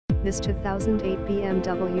This 2008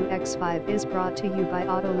 BMW X5 is brought to you by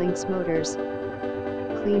Autolinx Motors.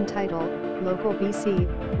 Clean title, local BC,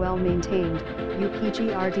 well maintained,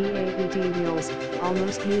 UPGRD AWD wheels,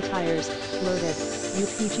 almost new tires, loaded,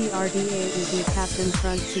 UPGRD AWD captain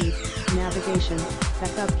front seat, navigation,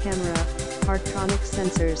 backup camera, Hardtronic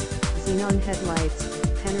sensors, xenon headlights,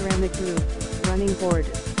 panoramic roof, running board,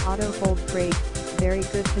 auto hold brake, very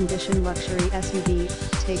good condition luxury SUV.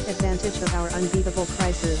 Take advantage of our unbeatable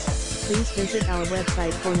prices. Please visit our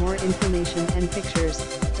website for more information and pictures,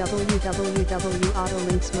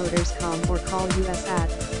 www.autolinxmotors.com, or call us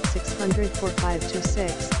at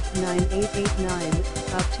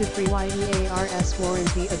 600-4526-9889, up to 3 years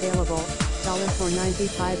warranty available,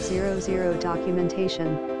 $49500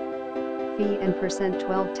 documentation. Fee and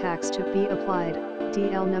 %12 tax to be applied,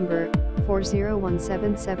 DL number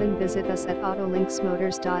 40177. Visit us at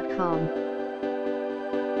autolinxmotors.com.